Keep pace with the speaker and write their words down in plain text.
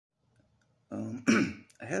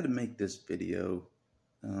I had to make this video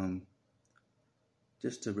um,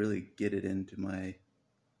 just to really get it into my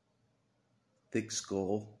thick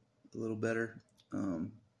skull a little better.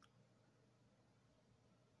 Um,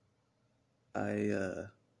 I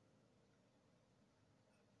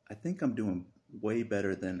I think I'm doing way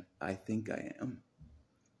better than I think I am,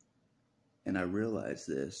 and I realized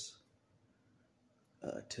this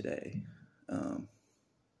today. Um,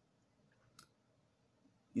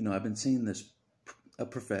 I've been seeing a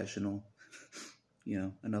professional,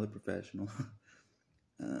 another professional,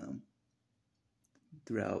 um,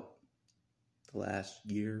 throughout the last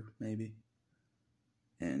year maybe,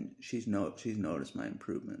 and she's noticed my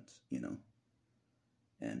improvements,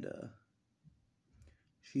 and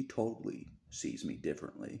she totally sees me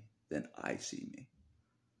differently than I see me,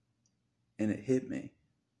 and it hit me.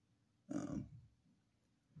 Um,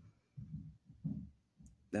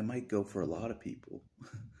 that might go for a lot of people.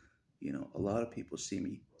 A lot of people see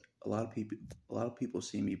me. A lot of people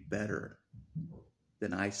see me better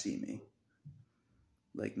than I see me.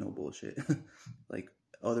 Like, no bullshit. Like,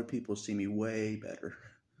 other people see me way better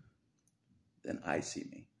than I see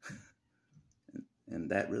me. And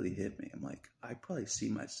that really hit me. I'm like, I probably see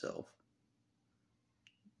myself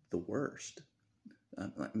the worst. I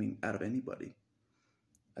mean, out of anybody.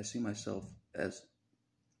 I see myself as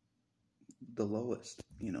the lowest,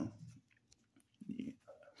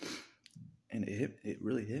 and it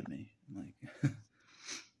really hit me. I'm like,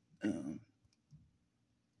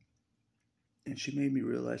 and she made me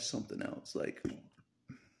realize something else. Like,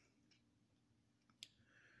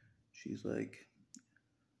 she's like,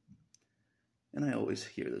 and I always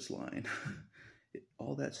hear this line,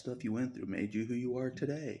 all that stuff you went through made you who you are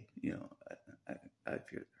today. I've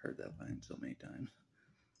heard that line so many times.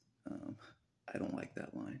 I don't like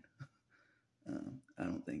that line. I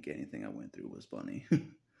don't think anything I went through was funny.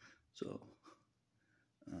 So,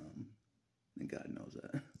 and God knows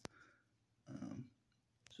that.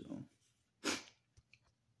 So,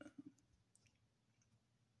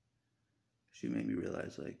 she made me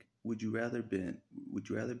realize, like, would you rather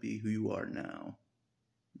be who you are now,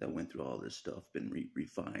 that went through all this stuff, been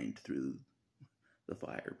refined through the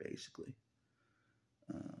fire, basically,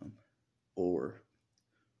 or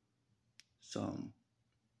some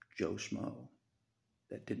Joe Schmo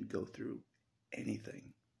that didn't go through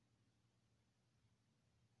anything?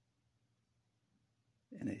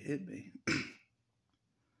 And it hit me.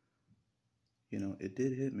 It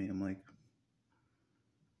did hit me. I'm like,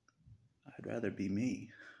 I'd rather be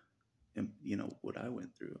me, and what I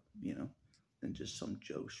went through, than just some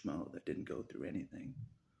Joe Schmo that didn't go through anything,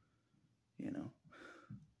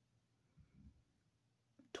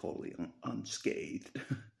 totally unscathed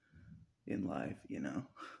in life,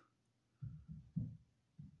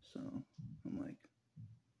 So I'm like,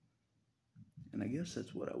 and I guess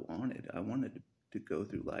that's what I wanted. I wanted to go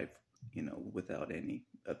through life, without any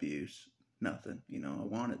abuse, nothing, I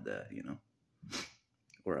wanted that,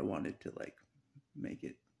 or I wanted to, like, make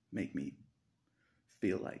me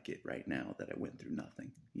feel like it right now, that I went through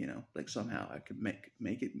nothing, like somehow I could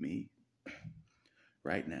make it me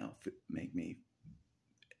right now, make me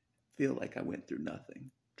feel like I went through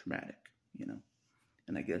nothing traumatic,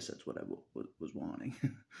 and I guess that's what I was wanting.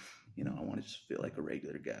 I wanted to feel like a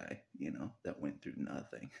regular guy, that went through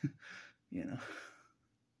nothing,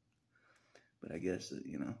 but I guess,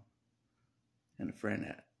 and a friend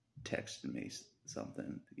had texted me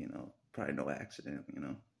something, probably no accident,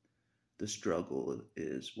 the struggle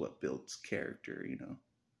is what builds character,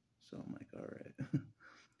 so I'm like, all right.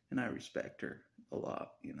 And I respect her a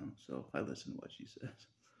lot, so I listen to what she says.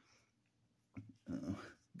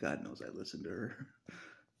 God knows I listen to her.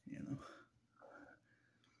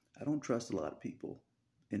 I don't trust a lot of people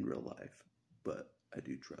in real life, but I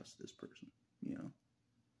do trust this person,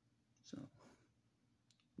 so,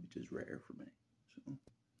 which is rare for me. So,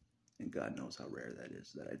 and God knows how rare that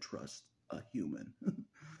is, that I trust a human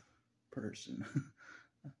person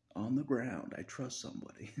on the ground. I trust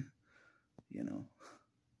somebody,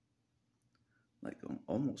 like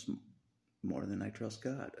almost more than I trust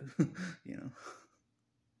God,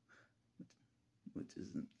 which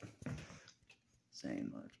isn't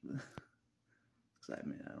saying much, but because I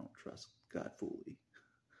admit I don't trust God fully,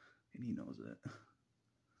 and He knows that.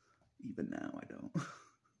 Even now, I don't.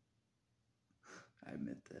 I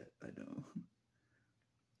admit that I don't.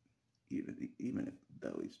 Even if,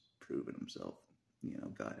 though He's proven Himself,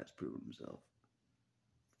 God has proven Himself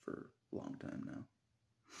for a long time now.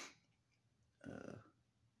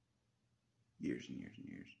 Years and years and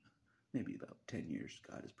years. Maybe about 10 years,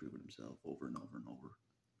 God has proven Himself over and over and over.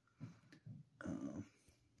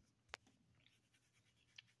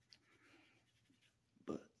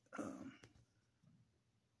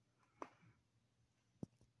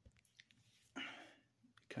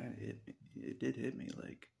 kind of hit me. It did hit me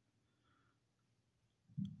like,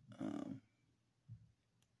 um,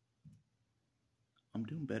 I'm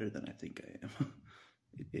doing better than I think I am.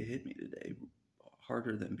 It hit me today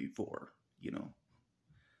harder than before, you know?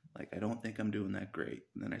 Like, I don't think I'm doing that great.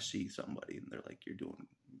 And then I see somebody and they're like, you're doing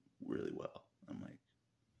really well. I'm like,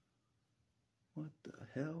 what the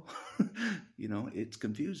hell? You know, it's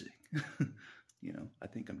confusing. You know, I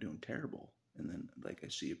think I'm doing terrible. And then, like, I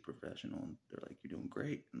see a professional and they're like, you're doing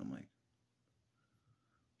great. And I'm like,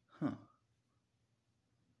 huh.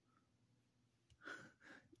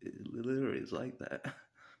 It literally is like that,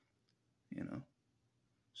 you know?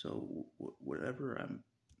 So whatever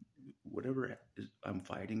I'm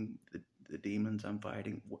fighting, the demons I'm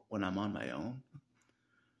fighting when I'm on my own,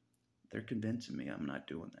 they're convincing me I'm not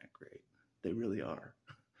doing that great. They really are.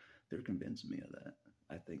 They're convincing me of that.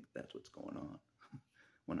 I think that's what's going on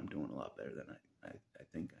when I'm doing a lot better than I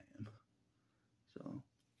think I am. So,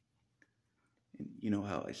 and you know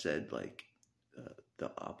how I said, like,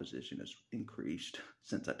 the opposition has increased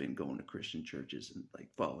since I've been going to Christian churches and like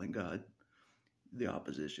following God. The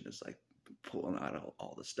opposition is like pulling out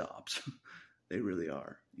all the stops. They really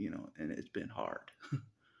are, you know, and it's been hard.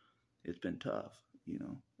 It's been tough, you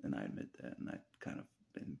know, and I admit that, and I've kind of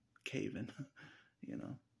been caving, you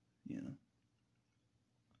know, you know.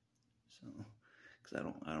 So, because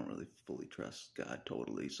I don't really fully trust God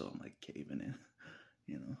totally, so I'm like caving in,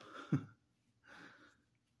 you know,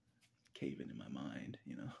 caving in my mind,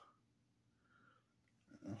 you know.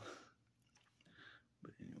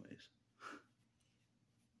 But anyways,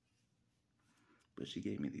 but she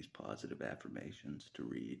gave me these positive affirmations to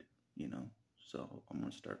read, you know. So I'm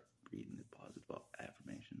gonna start reading the positive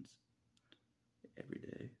affirmations every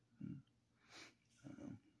day. And,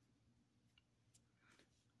 um,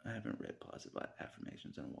 I haven't read positive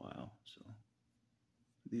affirmations in a while, so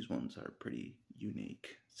these ones are pretty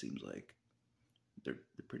unique. Seems like they're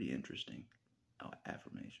pretty interesting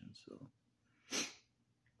affirmations, so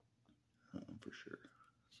for sure.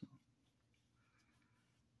 So,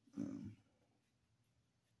 um,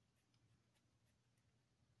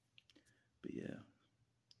 but yeah,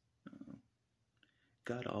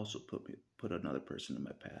 God also put another person in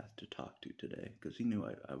my path to talk to today because He knew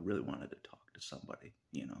I really wanted to talk to somebody,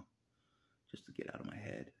 you know, just to get out of my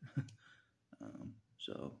head.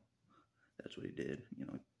 So that's what He did, you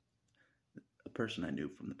know. A person I knew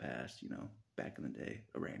from the past, you know, back in the day,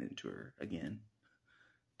 I ran into her again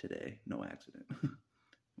today, no accident.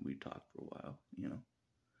 We talked for a while, you know,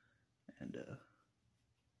 and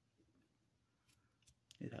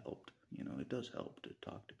it helped, you know. It does help to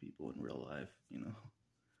talk to people in real life, you know,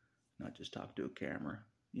 not just talk to a camera,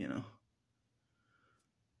 you know.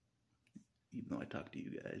 Even though I talk to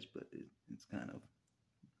you guys, but it's kind of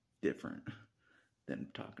different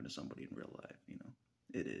than talking to somebody in real life, you know.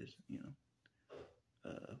 It is, you know.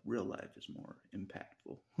 Real life is more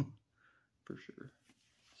impactful, for sure.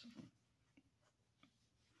 So,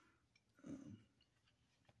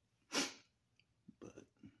 but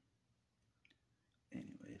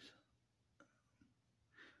anyways,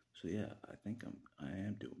 so yeah, I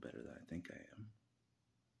am doing better than I think I am.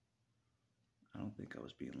 I don't think I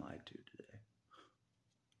was being lied to today.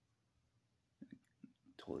 It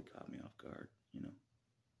totally caught me off guard, you know.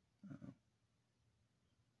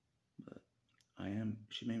 But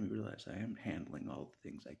she made me realize I am handling all the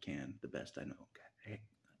things I can the best I know,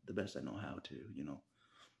 the best I know how to, you know.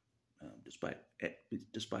 Despite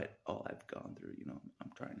all I've gone through, you know,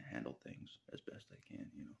 I'm trying to handle things as best I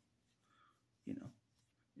can, you know,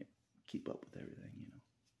 yeah, keep up with everything, you know.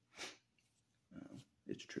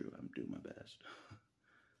 It's true, I'm doing my best.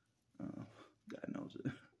 God knows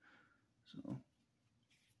it. So,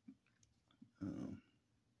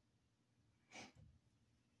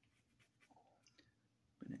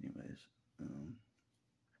 but anyways,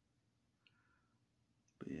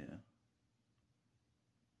 but yeah.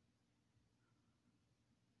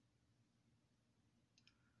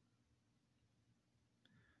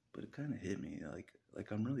 But it kind of hit me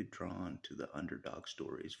like I'm really drawn to the underdog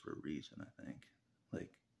stories for a reason. I think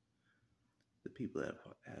like the people that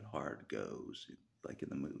have had hard goes, like in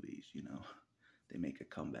the movies, you know, they make a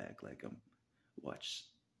comeback. Like watch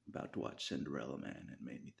about to watch Cinderella Man, and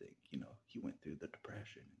made me think, you know, he went through the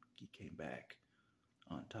depression and he came back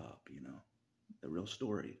on top. You know, the real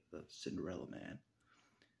story, the Cinderella Man.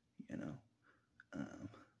 You know, um,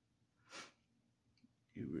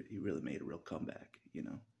 he really made a real comeback. You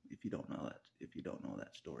know, if you don't know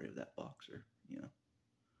that story of that boxer, you know.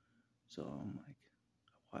 So I'm like,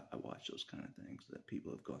 I watch those kind of things that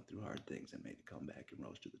people have gone through hard things and made a comeback and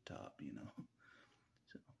rose to the top, you know.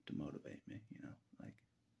 So to motivate me, you know, like,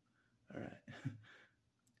 all right,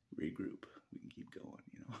 regroup. We can keep going,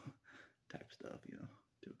 type stuff,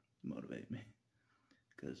 to motivate me.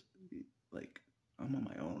 Because like I'm on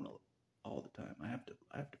my own all the time. I have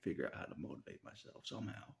to figure out how to motivate myself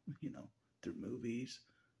somehow, through movies,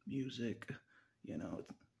 music,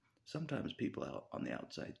 sometimes people out on the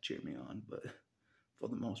outside cheer me on, but for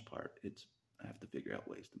the most part, I have to figure out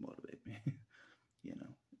ways to motivate me,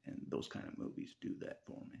 and those kind of movies do that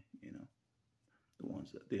for me,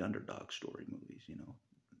 the underdog story movies,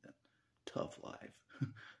 that tough life,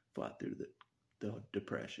 fought through the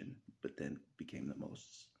depression, but then became the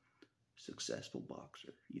most successful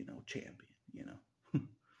boxer, champion,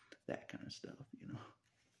 that kind of stuff,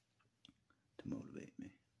 to motivate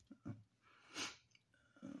me.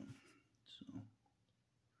 So,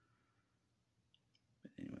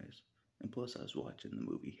 but anyways, and plus I was watching the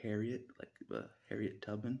movie Harriet, like Harriet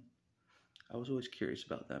Tubman. I was always curious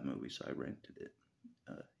about that movie, so I rented it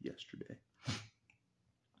yesterday.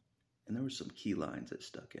 And there were some key lines that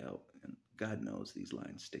stuck out, and God knows these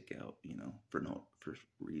lines stick out, for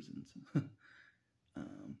reasons.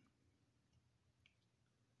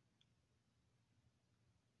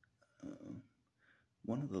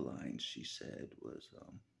 One of the lines she said was,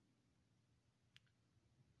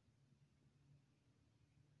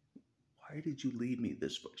 "Why did you lead me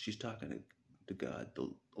this far?" She's talking to God,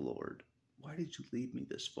 the Lord. "Why did you lead me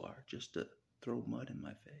this far just to throw mud in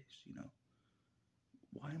my face?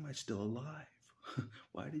 Why am I still alive?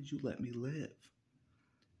 Why did you let me live?"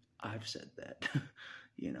 I've said that,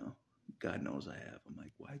 God knows I have. I'm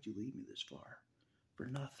like, why'd you lead me this far for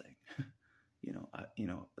nothing?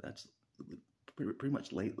 That's pretty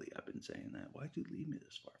much lately I've been saying that. Why'd you lead me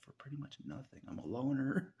this far for pretty much nothing? I'm a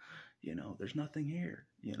loner, there's nothing here,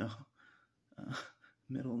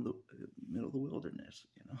 middle of the wilderness,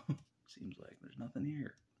 seems like there's nothing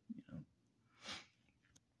here,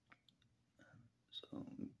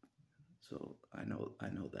 So I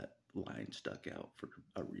know that line stuck out for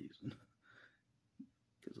a reason,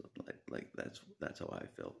 because like that's how I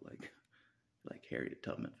felt, like Harriet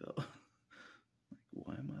Tubman felt. Like,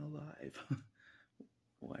 why am I alive?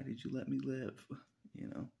 Why did you let me live?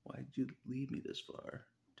 Why did you lead me this far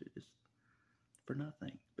to just for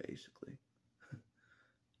nothing, basically?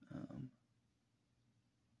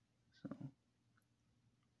 So,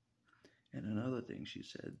 and another thing she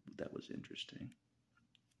said that was interesting.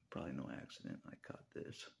 Probably no accident I caught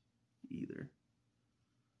this either.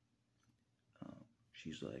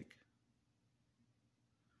 She's like,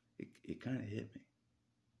 it kind of hit me.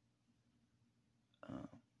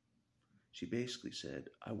 She basically said,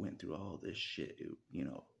 I went through all this shit,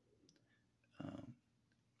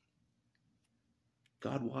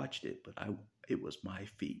 God watched it, but it was my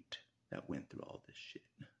feet that went through all this shit.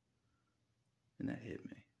 And that hit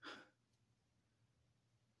me.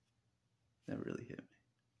 That really hit me.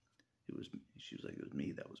 She was like, it was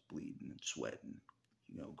me that was bleeding and sweating,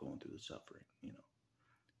 going through the suffering,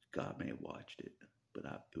 God may have watched it, but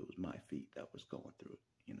it was my feet that was going through it,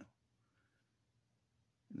 And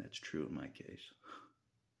that's true in my case.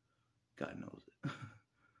 God knows it.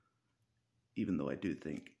 Even though I do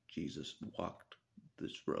think Jesus walked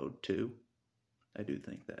this road too, I do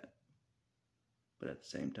think that. But at the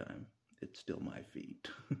same time, it's still my feet,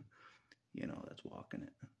 that's walking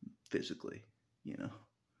it physically,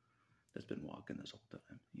 that's been walking this whole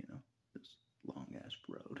time, this long ass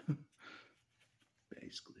road,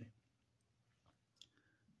 basically.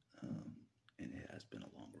 And it has been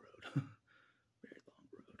a long road, very long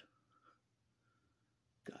road.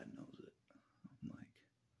 God knows it. I'm like,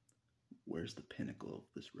 where's the pinnacle of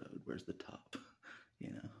this road? Where's the top?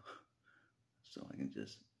 So I can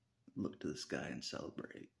just look to the sky and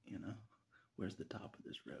celebrate, where's the top of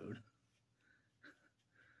this road?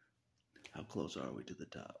 How close are we to the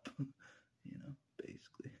top?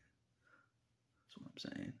 Basically. That's what I'm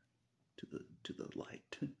saying. To the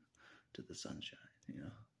light, to the sunshine,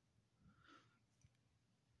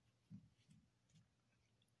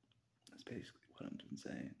 That's basically what I'm been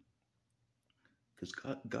saying. Because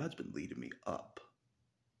God's been leading me up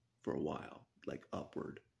for a while, like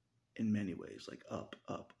upward in many ways, like up,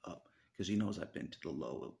 up, up. Because He knows I've been to the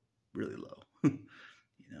low, really low.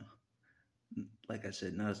 Like I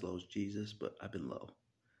said, not as low as Jesus, but I've been low.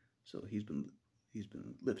 So He's been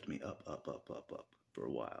lifting me up, up, up, up, up for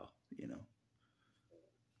a while,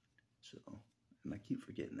 So, and I keep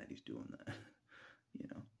forgetting that He's doing that,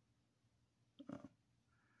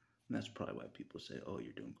 And that's probably why people say, "Oh,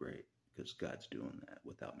 you're doing great," because God's doing that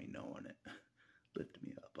without me knowing it, lifting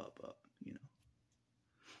me up, up, up,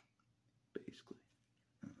 basically.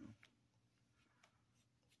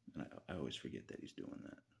 And I always forget that He's doing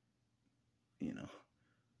that,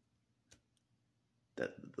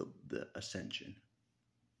 the ascension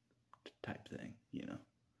type thing,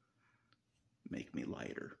 make me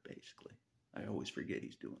lighter, basically. I always forget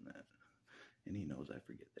he's doing that, and he knows I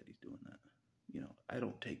forget that he's doing that. I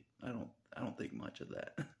don't think much of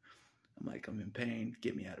that. I'm like, I'm in pain,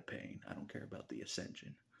 get me out of pain. I don't care about the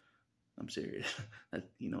ascension. I'm serious.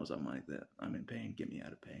 He knows I'm like that. I'm in pain, get me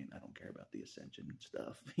out of pain. I don't care about the ascension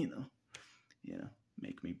stuff,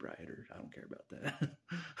 make me brighter. I don't care about that.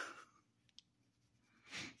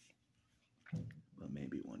 But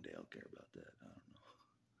maybe one day I'll care about that. I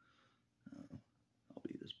don't know. I'll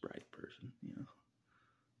be this bright person,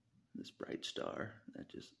 this bright star that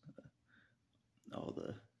just all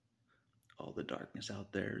the darkness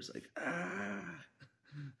out there is like,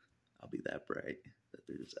 I'll be that bright that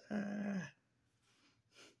they're just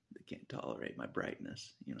they can't tolerate my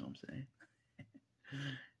brightness. You know what I'm saying?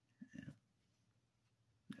 Yeah,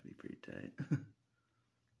 that'd be pretty tight.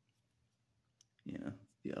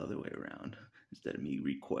 The other way around. Instead of me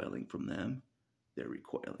recoiling from them, they're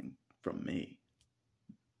recoiling from me.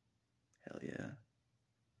 Hell yeah.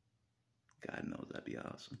 God knows that'd be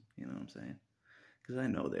awesome. You know what I'm saying? Because I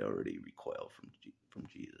know they already recoil from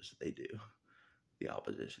Jesus. They do. The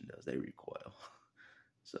opposition does. They recoil.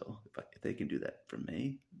 So if they can do that for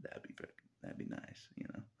me, that'd be nice.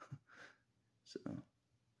 So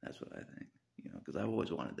that's what I think. Because I've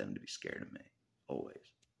always wanted them to be scared of me.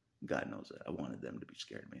 Always. God knows that. I wanted them to be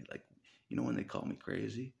scared of me. Like, when they call me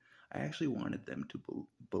crazy, I actually wanted them to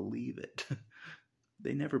believe it.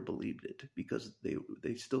 They never believed it because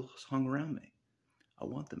they still hung around me. I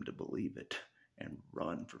want them to believe it and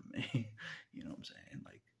run from me. You know what I'm saying?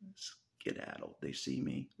 Like, skedaddle. They see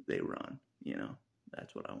me, they run.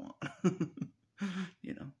 That's what I want.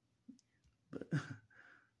 But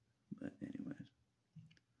anyways.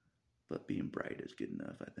 But being bright is good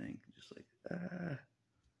enough, I think. Just like,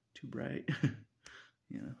 too bright.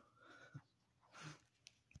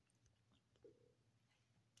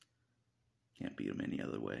 Can't beat them any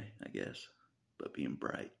other way, I guess. But being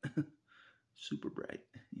bright. Super bright,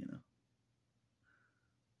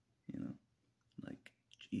 like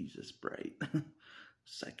Jesus bright.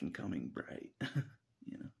 Second coming bright.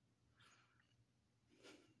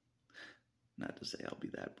 Not to say I'll be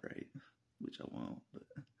that bright, which I won't, but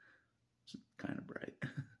it's kind of bright.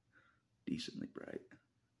 Decently bright.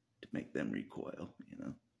 To make them recoil,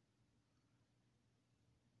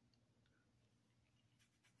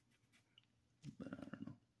 But I don't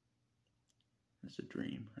know. It's a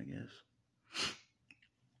dream, I guess.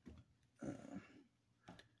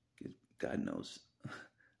 God knows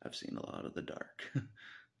I've seen a lot of the dark.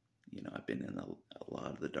 I've been in a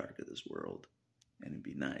lot of the dark of this world, and it'd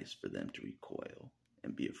be nice for them to recoil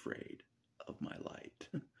and be afraid of my light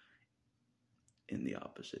in the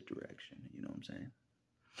opposite direction. You know what I'm saying?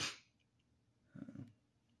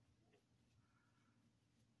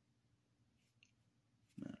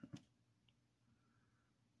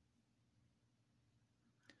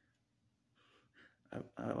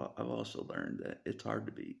 I've also learned that it's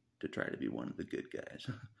hard to try to be one of the good guys.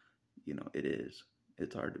 It is.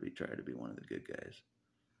 It's hard to try to be one of the good guys,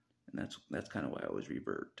 and that's kind of why I always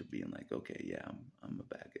revert to being like, okay, yeah, I'm a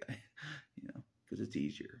bad guy, because it's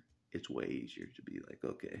easier. It's way easier to be like,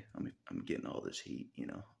 okay, I'm getting all this heat,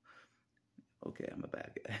 Okay, I'm a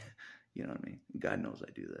bad guy, you know what I mean? God knows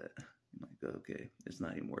I do that. I'm like, okay, it's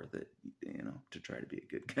not even worth it, to try to be a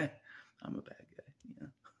good guy. I'm a bad guy,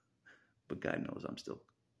 But God knows I'm still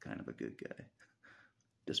kind of a good guy,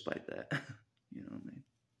 despite that. You know what I mean?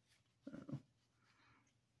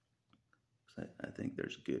 I think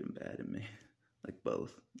there's good and bad in me, like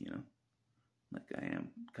both. Like I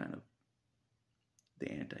am kind of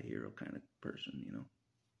the anti-hero kind of person.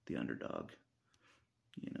 The underdog.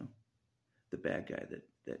 The bad guy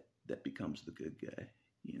that becomes the good guy.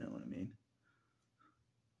 You know what I mean?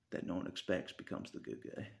 That no one expects becomes the good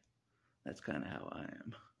guy. That's kind of how I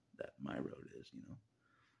am. That my road is,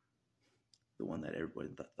 the one that everybody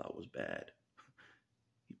thought was bad,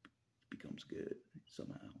 he becomes good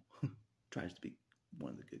somehow. Tries to be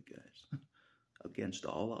one of the good guys against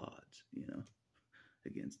all odds,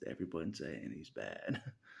 against everyone saying he's bad.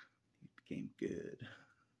 He became good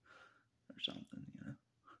or something,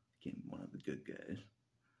 became one of the good guys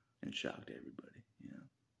and shocked everybody,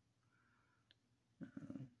 I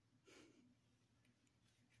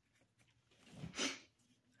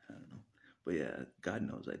don't know. But yeah, God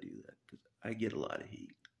knows I do that because I get a lot of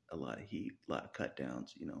heat, a lot of cut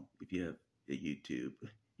downs. If you have a YouTube,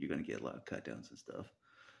 you're going to get a lot of cut downs and stuff.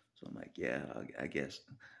 So I'm like, yeah, I guess,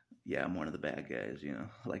 yeah, I'm one of the bad guys,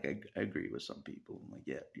 Like I agree with some people. I'm like,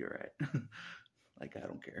 yeah, you're right. Like, I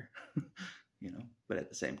don't care. But at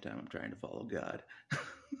the same time, I'm trying to follow God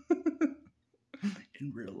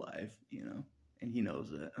in real life, and he knows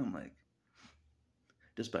that. I'm like,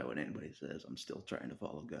 despite what anybody says, I'm still trying to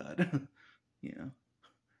follow God,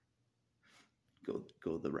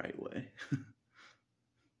 go the right way.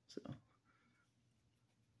 So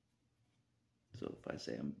if I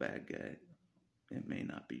say I'm a bad guy, it may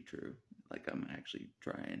not be true. Like I'm actually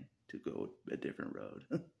trying to go a different road,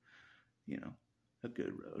 a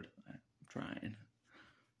good road. I'm trying.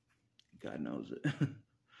 God knows it.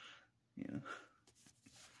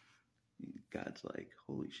 God's like,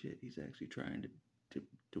 holy shit, he's actually trying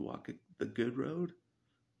to walk the good road.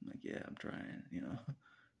 I'm like, yeah, I'm trying,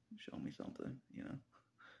 show me something,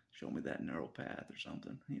 show me that narrow path or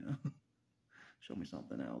something, show me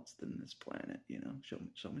something else than this planet,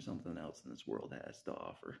 show me something else than this world has to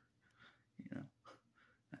offer,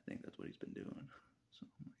 I think that's what he's been doing. So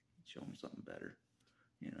I'm like, show me something better,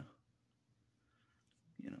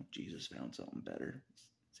 Jesus found something better.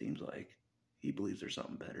 It seems like he believes there's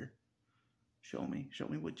something better. Show me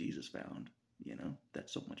what Jesus found,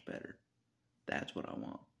 that's so much better. That's what I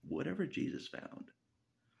want. Whatever Jesus found,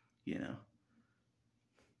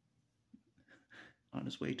 on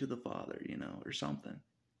his way to the Father, or something,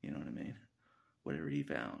 you know what I mean? Whatever he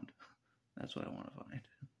found, that's what I want to find,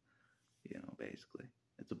 basically.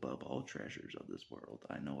 It's above all treasures of this world.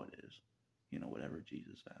 I know it is, whatever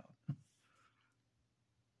Jesus found.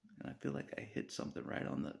 And I feel like I hit something right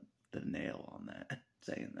on the nail on that,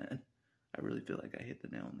 saying that. I really feel like I hit the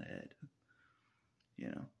nail on the head.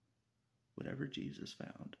 Whatever Jesus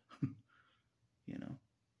found,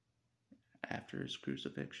 after his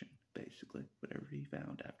crucifixion, basically, whatever he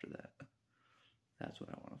found after that, that's what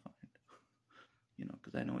I want to find,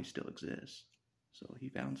 because I know he still exists. So he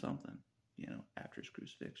found something, after his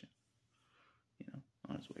crucifixion,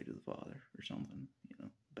 on his way to the Father or something,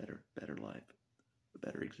 better life, a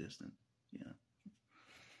better existence,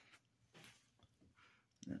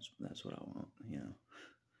 That's what I want,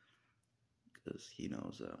 because he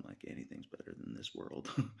knows that I'm like, anything's better than this world.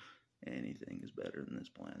 Anything is better than this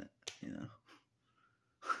planet,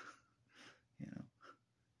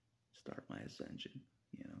 Start my ascension,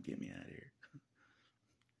 get me out of here.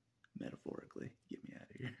 Metaphorically, get me out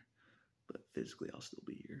of here. But physically, I'll still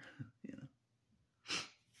be here,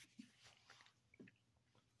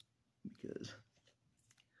 Because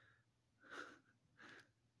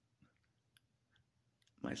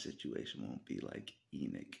my situation won't be like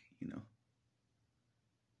Enoch,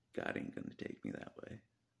 God ain't gonna take me that way.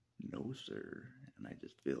 No, sir. And I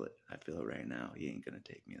just feel it. I feel it right now. He ain't gonna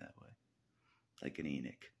take me that way. Like an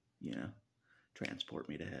Enoch, transport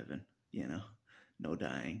me to heaven, no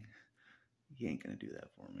dying. He ain't gonna do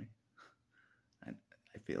that for me.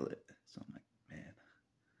 I feel it. So I'm like, man,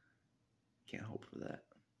 can't hope for that,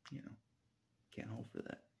 can't hope for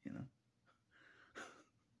that,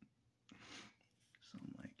 So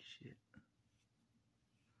I'm like, shit,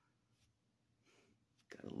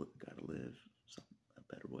 gotta live a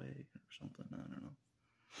better way or something. I don't know.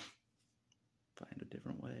 Find a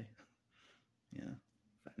different way.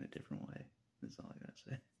 Find a different way. That's all I gotta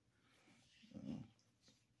say. If you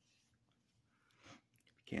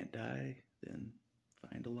can't die, then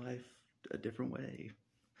find a life a different way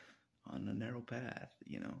on a narrow path,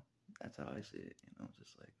 That's how I see it,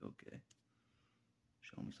 just like, okay,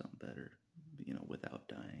 show me something better, without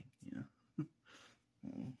dying,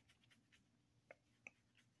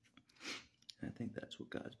 And I think that's what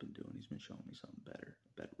God's been doing. He's been showing me something better,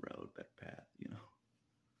 a better road, better path,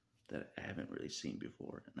 that I haven't really seen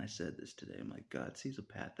before. And I said this today. I'm like, God sees a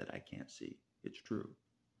path that I can't see. It's true.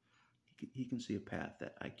 He can see a path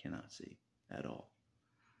that I cannot see at all,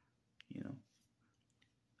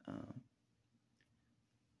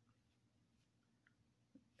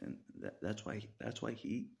 and that's why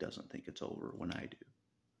he doesn't think it's over when I do.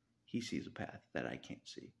 He sees a path that I can't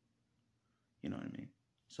see. You know what I mean?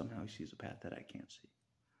 Somehow he sees a path that I can't see.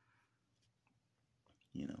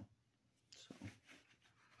 So,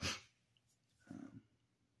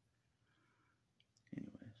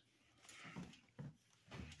 anyways.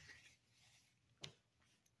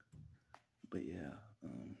 But yeah,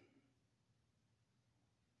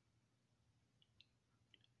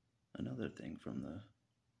 another thing from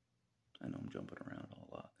I know I'm jumping around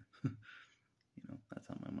a lot. That's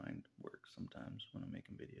how my mind works sometimes when I'm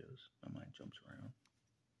making videos. My mind jumps around.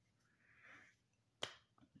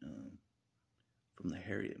 From the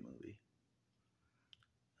Harriet movie.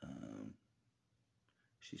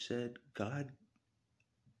 She said God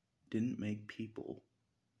didn't make people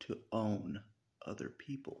to own other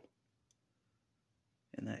people.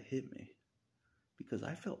 And that hit me because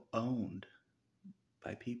I felt owned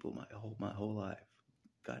by people my whole life.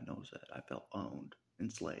 God knows that. I felt owned,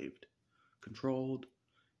 enslaved, controlled,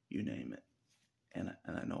 you name it. And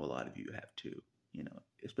I know a lot of you have too,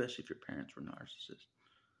 especially if your parents were narcissists.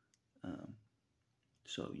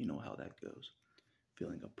 So you know how that goes.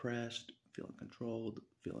 Feeling oppressed, feeling controlled,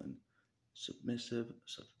 feeling submissive,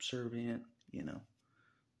 subservient,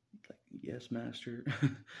 like, yes, master,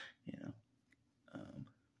 you know.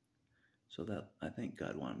 So that, I think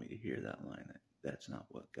God wanted me to hear that line. That's not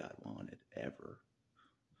what God wanted ever,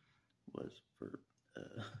 was for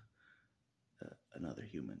another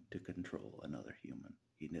human to control another human.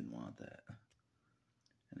 He didn't want that.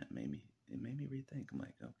 And it made me rethink. I'm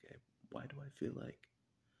like, okay, why do I feel like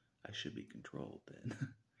I should be controlled then?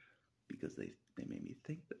 Because they made me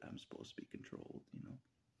think that I'm supposed to be controlled,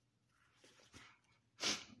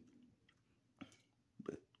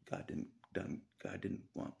 But God didn't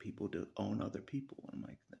want people to own other people. I'm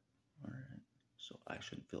like, all right, so I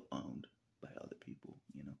shouldn't feel owned by other people,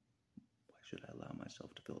 Why should I allow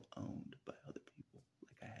myself to feel owned by other people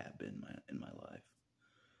like I have been in my life?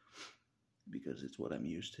 Because it's what I'm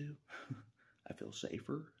used to. I feel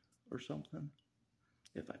safer or something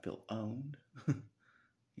if I feel owned,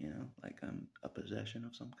 like I'm a possession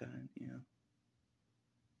of some kind, I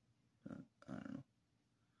don't know.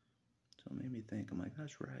 So it made me think, I'm like,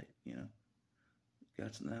 that's right,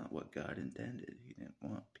 That's not what God intended. He didn't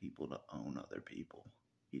want people to own other people.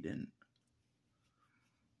 He didn't.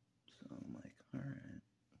 So I'm like, all right.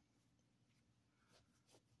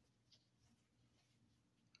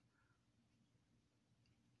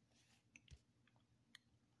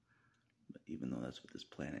 But even though that's what this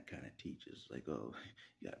planet kind of teaches, like, oh,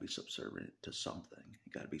 you gotta be subservient to something.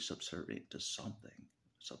 You gotta be subservient to something.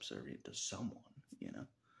 Subservient to someone, You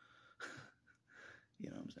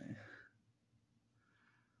know what I'm saying?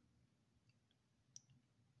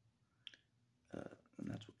 And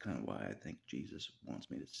that's kind of why I think Jesus wants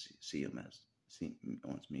me to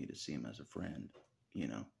wants me to see him as a friend. He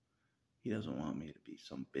doesn't want me to be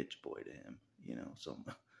some bitch boy to him. Some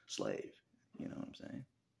slave. You know what I'm saying?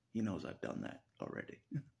 He knows I've done that already.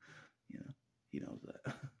 He knows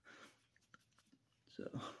that. So,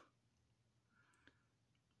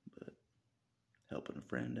 but helping a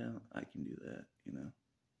friend out, I can do that.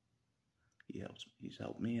 He's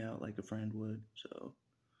helped me out like a friend would. So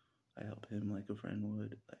I help him like a friend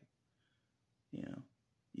would. Like,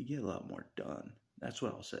 you get a lot more done. That's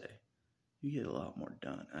what I'll say. You get a lot more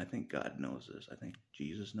done. I think God knows this. I think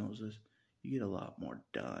Jesus knows this. You get a lot more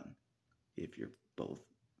done if you're both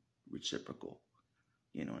reciprocal.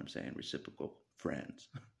 You know what I'm saying? Reciprocal friends.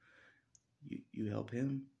 You help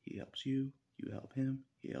him, he helps you. You help him,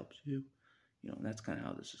 he helps you. And that's kind of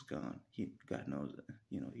how this has gone. God knows that.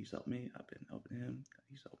 He's helped me. I've been helping him.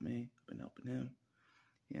 He's helped me. I've been helping him.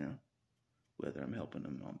 Whether I'm helping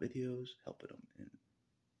him on videos, helping him in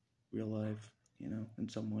real life, in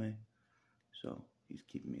some way. So he's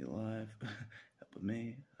keeping me alive, helping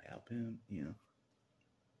me. I help him.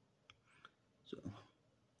 So,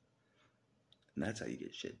 and that's how you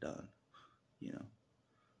get shit done. You know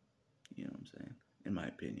what I'm saying? In my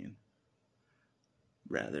opinion,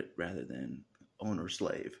 rather than owner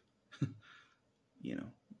slave. You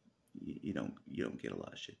don't get a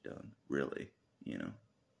lot of shit done, really.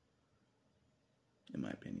 In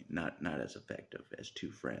my opinion, not as effective as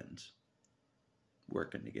two friends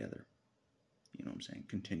working together. You know what I'm saying?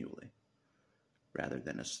 Continually, rather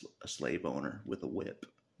than a slave owner with a whip.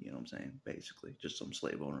 You know what I'm saying? Basically, just some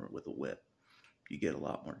slave owner with a whip. You get a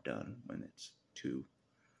lot more done when it's two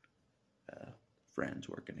friends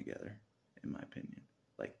working together, in my opinion.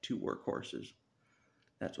 Like two workhorses.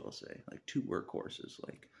 That's what I'll say. Like two workhorses,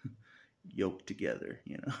 like yoked together,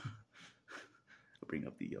 I'll bring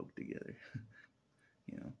up the yoke together,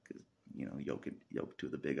 because, yoke to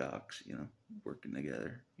the big ox, working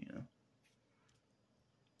together,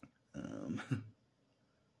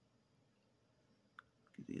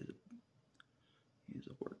 because he's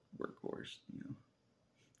a workhorse,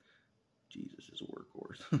 Jesus is a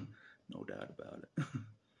workhorse, no doubt about it,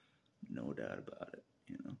 no doubt about it,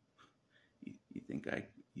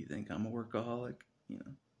 you think I'm a workaholic,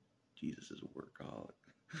 Jesus is a workaholic,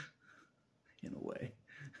 in a way,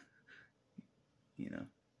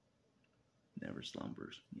 never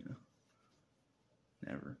slumbers,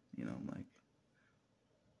 never, I'm like,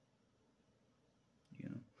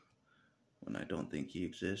 when I don't think he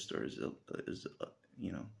exists, or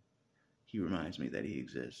he reminds me that he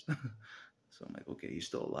exists. So I'm like, okay, he's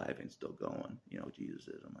still alive and still going. Jesus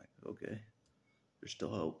is. I'm like, okay, there's still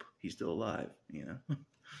hope. He's still alive.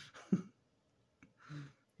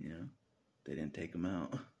 They didn't take him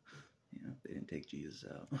out. They didn't take Jesus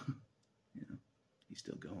out. He's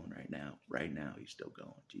still going right now. Right now, he's still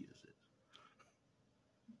going. Jesus is.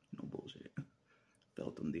 No bullshit.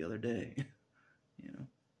 Felt him the other day. You know,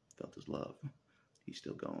 felt his love. He's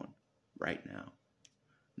still going right now.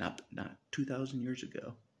 Not 2,000 years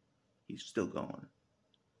ago. He's still going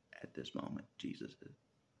at this moment. Jesus is.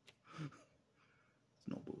 It's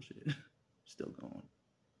no bullshit. Still going.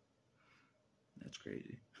 That's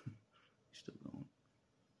crazy. He's still going.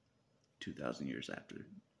 2,000 years after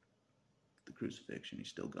the crucifixion, he's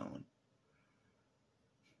still going.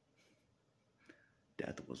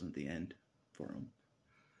 Death wasn't the end for him.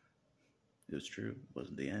 It was true. It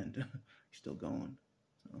wasn't the end. He's still going.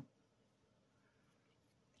 So,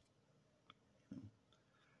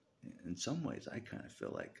 in some ways, I kind of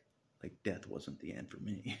feel like death wasn't the end for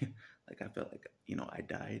me. Like I felt like, I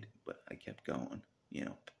died, but I kept going,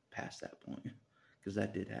 past that point, because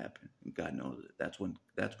that did happen. And God knows it. That's when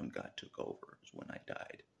God took over. Is when I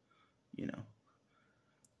died,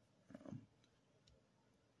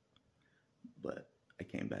 But I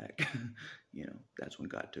came back. That's when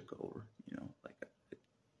God took over.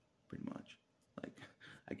 Pretty much, like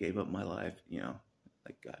I gave up my life.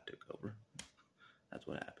 Like God took over. That's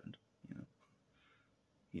what happened.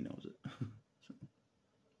 He knows it.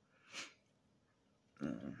 So,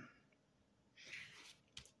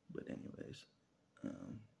 but anyways,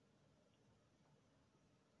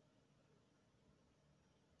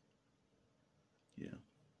 yeah.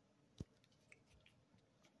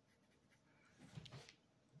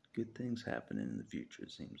 Good things happening in the future.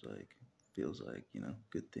 It seems like, feels like,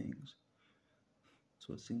 good things.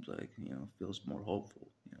 So it seems like, feels more hopeful.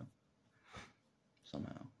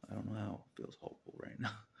 Somehow, I don't know how it feels hopeful right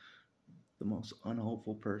now. The most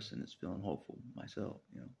unhopeful person is feeling hopeful myself.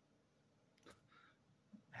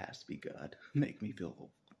 Has to be God. Make me feel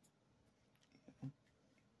hopeful.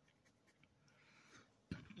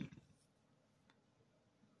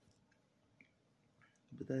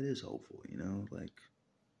 But that is hopeful, like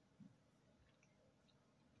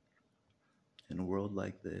in a world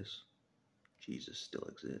like this, Jesus still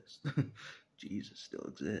exists. Jesus still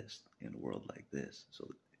exists in a world like this. So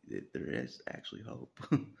there is actually hope.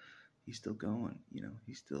 He's still going,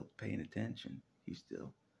 he's still paying attention. He's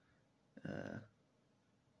still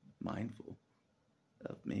mindful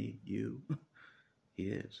of me, you. He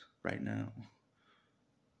is right now.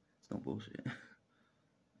 It's no bullshit.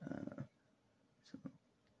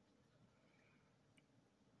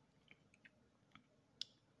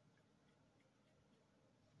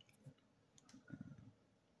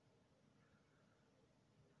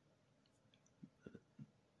 So,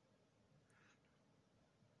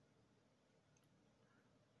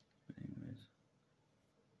 anyways.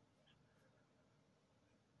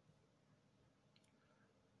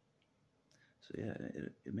 So yeah,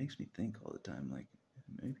 it makes me think all the time, like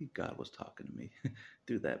maybe God was talking to me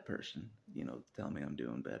through that person, telling me I'm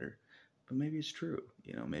doing better. But maybe it's true,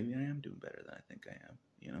 maybe I am doing better than I think I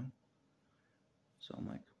am. So I'm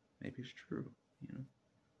like, maybe it's true,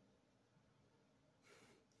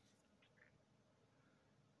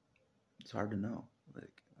 It's hard to know.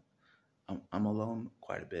 Like I'm alone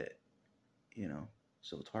quite a bit,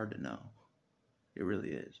 so it's hard to know. It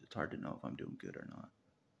really is. It's hard to know if I'm doing good or not.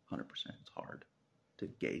 100%. It's hard to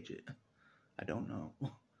gauge it. I don't know.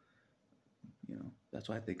 That's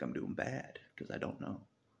why I think I'm doing bad, because I don't know.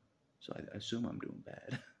 So I assume I'm doing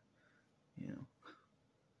bad.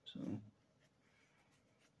 So,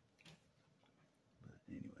 but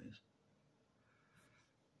anyways.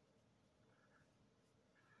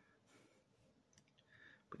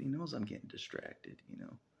 But he knows I'm getting distracted,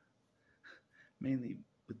 mainly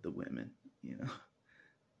with the women,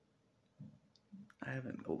 I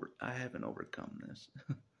haven't overcome this.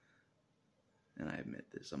 And I admit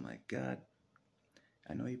this. I'm like, God,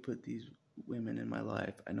 I know you put these women in my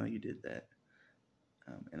life. I know you did that.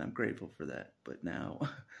 And I'm grateful for that. But now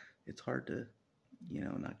it's hard to,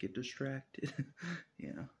 not get distracted.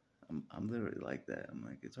 I'm literally like that. I'm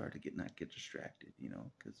like, it's hard to not get distracted,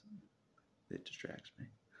 because it distracts me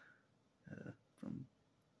from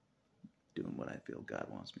doing what I feel God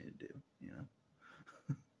wants me to do,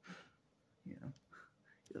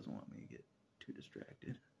 He doesn't want me to get too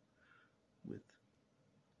distracted with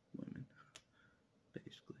women,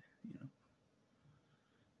 basically,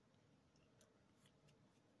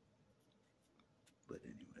 But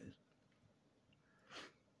anyways,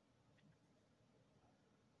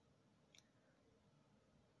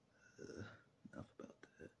 enough about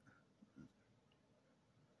that.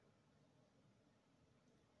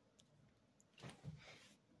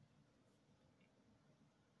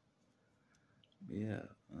 Yeah,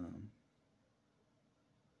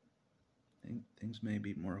 things may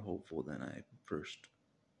be more hopeful than I first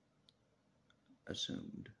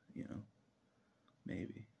assumed, you know.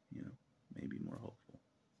 Maybe, you know, maybe more hopeful.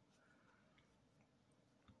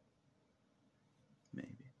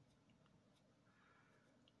 Maybe.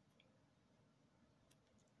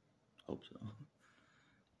 Hope so.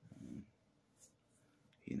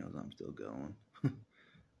 He knows I'm still going.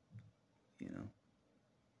 You know,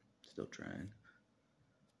 still trying.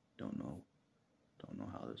 Don't know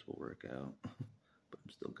how this will work out, but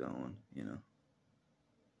I'm still going, you know.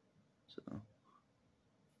 So I'm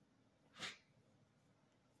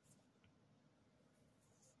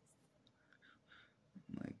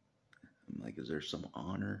like, is there some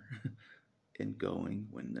honor in going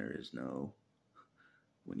when there is no,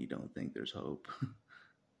 when you don't think there's hope?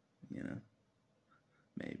 You know,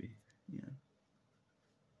 maybe, you know,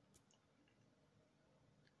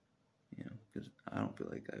 because I don't feel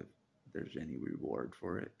like there's any reward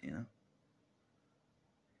for it, you know.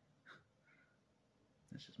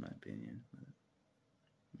 That's just my opinion. But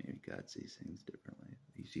maybe God sees things differently.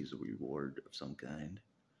 He sees a reward of some kind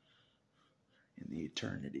in the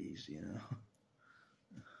eternities, you know.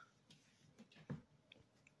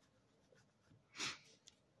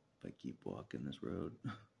 If I keep walking this road,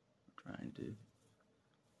 trying to.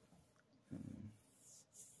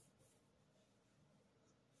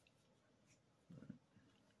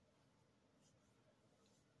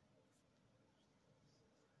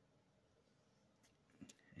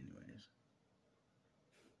 Anyways,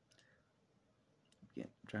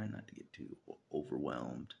 I'm trying not to get too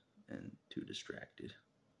overwhelmed and too distracted.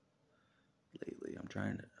 Lately, I'm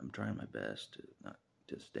trying my best to not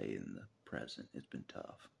to stay in the present. It's been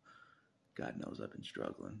tough. God knows I've been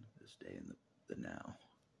struggling to stay in the now.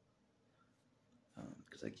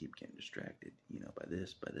 Because I keep getting distracted, you know, by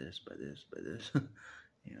this.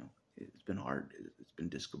 You know, it's been hard. It's been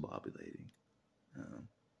discombobulating.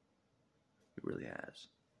 It really has,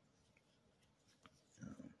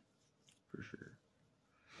 for sure.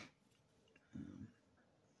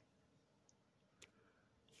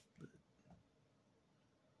 But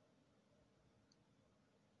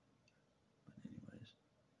anyways,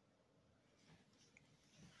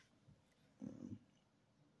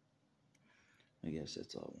 I guess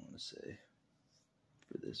that's all I want to say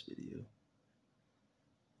for this video.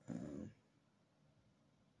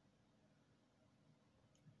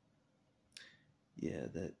 Yeah,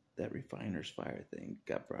 that refiner's fire thing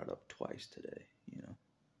got brought up twice today, you know.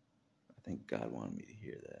 I think God wanted me to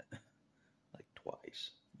hear that, like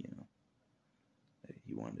twice, you know.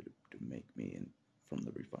 He wanted to make me from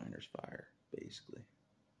the refiner's fire, basically,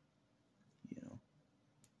 you know.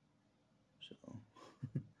 So,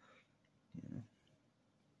 you know,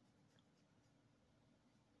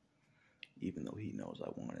 even though he knows I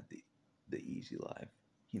wanted the easy life,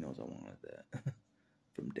 he knows I wanted that.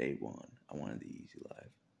 From day one, I wanted the easy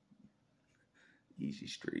life, easy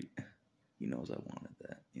street. He knows I wanted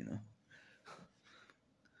that, you know.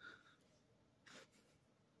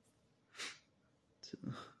 So,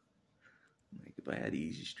 like, if I had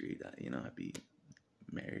easy street, you know, I'd be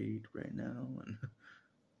married right now and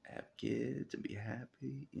have kids and be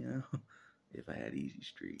happy, you know. If I had easy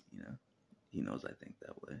street, you know, he knows I think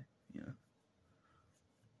that way, you know.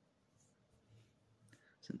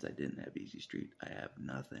 Since I didn't have easy street, I have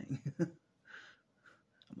nothing. I'm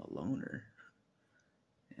a loner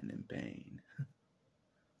and in pain.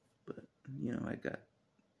 But, you know, I got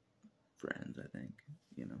friends, I think,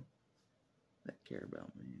 you know, that care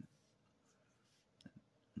about me.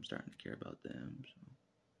 I'm starting to care about them, so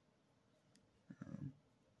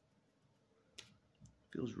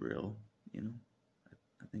feels real, you know.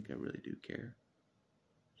 I think I really do care.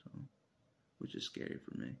 So, which is scary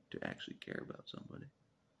for me to actually care about somebody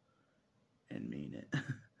and mean it.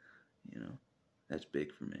 You know, that's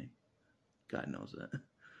big for me. God knows that.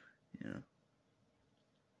 You know,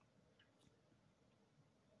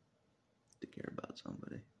 to care about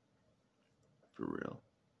somebody for real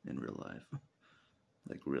in real life,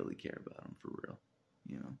 like really care about them for real.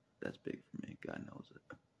 You know, that's big for me. God knows it,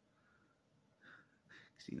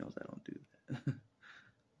 because He knows I don't do that.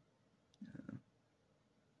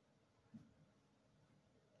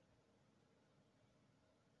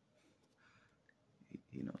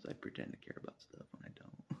 He knows I pretend to care about stuff when I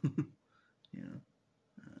don't. You know.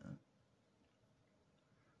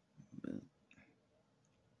 But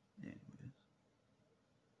anyways,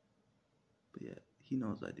 but yeah, He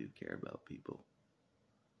knows I do care about people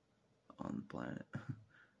on the planet.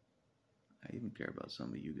 I even care about some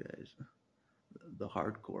of you guys, the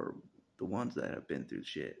hardcore, the ones that have been through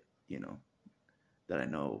shit, you know, that I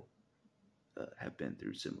know have been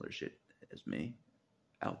through similar shit as me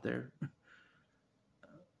out there.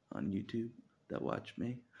 on YouTube that watch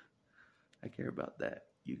me. I care about that,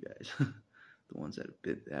 you guys. The ones that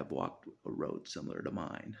have walked a road similar to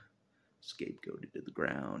mine, scapegoated to the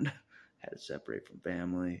ground, had to separate from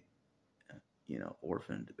family,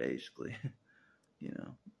 orphaned basically.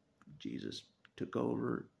 Jesus took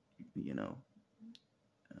over,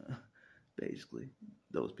 basically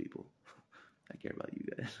those people. I care about you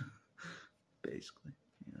guys, basically.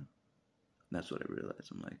 And that's what I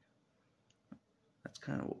realized. I'm like, that's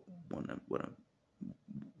kind of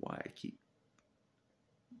why I keep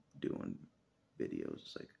doing videos.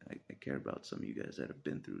 It's like I care about some of you guys that have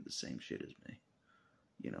been through the same shit as me,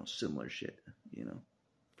 similar shit,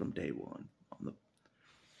 from day one on the,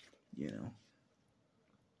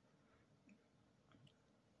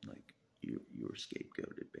 like you were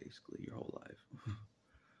scapegoated basically your whole life.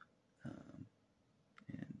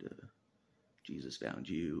 And Jesus found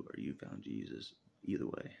you, or you found Jesus. Either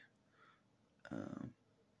way,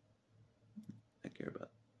 I care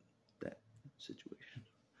about that situation.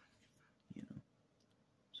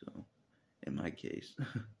 So in my case,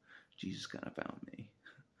 Jesus kind of found me.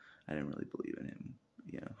 I didn't really believe in him.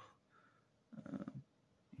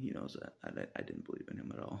 He knows that I didn't believe in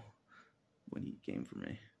him at all when he came for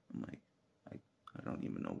me. I'm like, I don't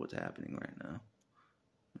even know what's happening right now.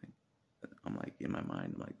 I'm like, in my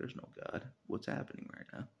mind, I'm like, there's no God. What's happening right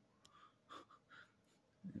now?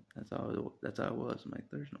 That's how I was. I'm like,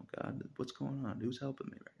 there's no God. What's going on? Who's helping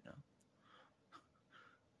me right now?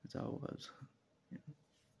 That's how it was.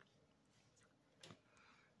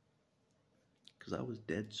 Because I was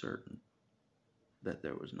dead certain that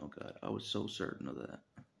there was no God. I was so certain of that.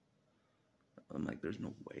 I'm like, there's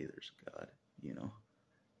no way there's a God,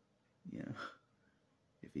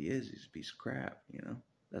 If he is, he's a piece of crap,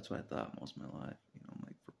 That's what I thought most of my life, I'm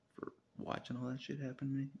like, for watching all that shit happen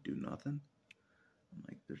to me, do nothing. I'm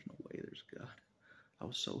like, there's no way there's a God. I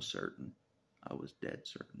was so certain. I was dead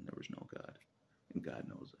certain there was no God. And God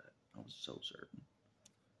knows that. I was so certain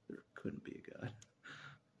there couldn't be a God,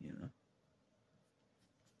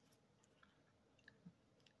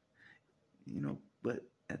 But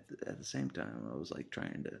at the same time, I was like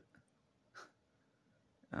trying to,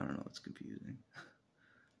 I don't know, it's confusing.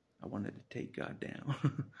 I wanted to take God down.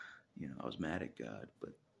 I was mad at God,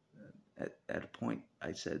 but at a point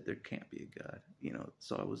I said there can't be a God,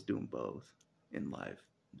 so I was doing both in life,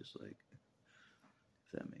 just like,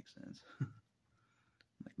 if that makes sense. I'm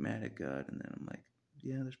like mad at God, and then I'm like,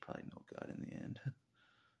 yeah, there's probably no God in the end.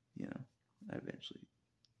 I eventually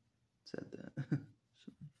said that.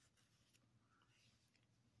 So.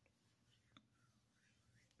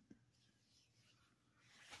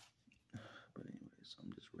 But anyways,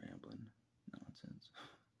 I'm just rambling nonsense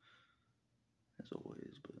as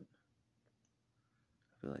always, but I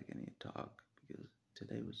feel like I need to talk because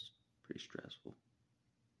today was pretty stressful.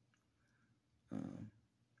 I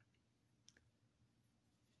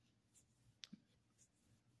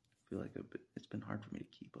feel like it's been hard for me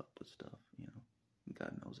to keep up with stuff,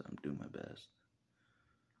 God knows I'm doing my best.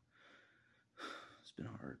 It's been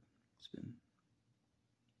hard. It's been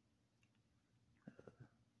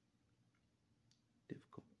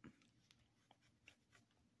difficult.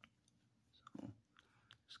 So,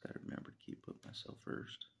 just gotta remember to keep putting myself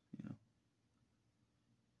first,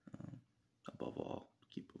 above all,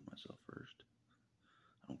 keep putting myself first.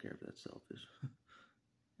 I don't care if that's selfish. I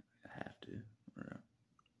have to, or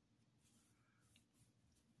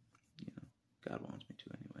God wants me to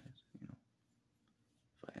anyways,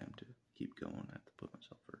 if I am to keep going, I have to put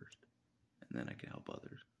myself first, and then I can help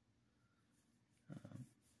others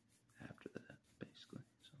after that, basically.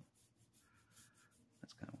 So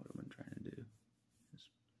that's kind of what I've been trying to do, is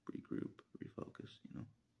regroup, refocus,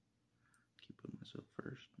 keep putting myself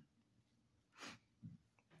first.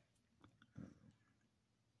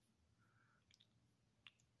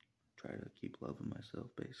 Try to keep loving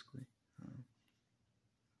myself, basically.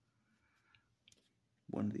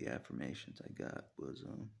 One of the affirmations I got was,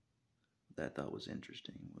 that I thought was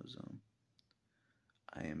interesting, was,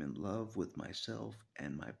 I am in love with myself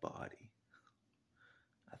and my body.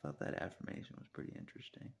 I thought that affirmation was pretty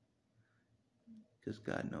interesting, because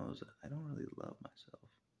God knows I don't really love myself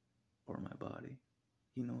or my body.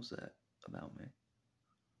 He knows that about me.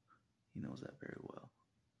 He knows that very well.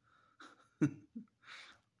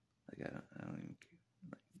 Like, I don't even care.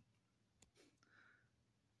 Like,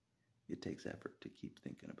 it takes effort to keep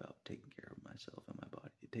thinking about taking care of myself and my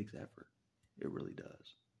body. It takes effort. It really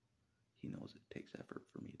does. He knows it takes effort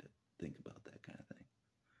for me to think about that kind of thing.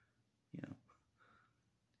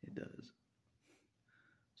 It does.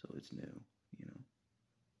 So it's new,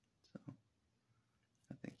 So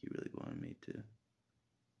I think he really wanted me to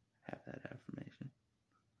have that affirmation.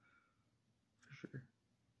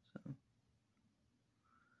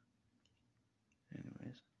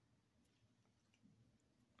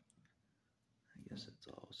 That's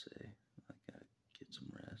all I'll say.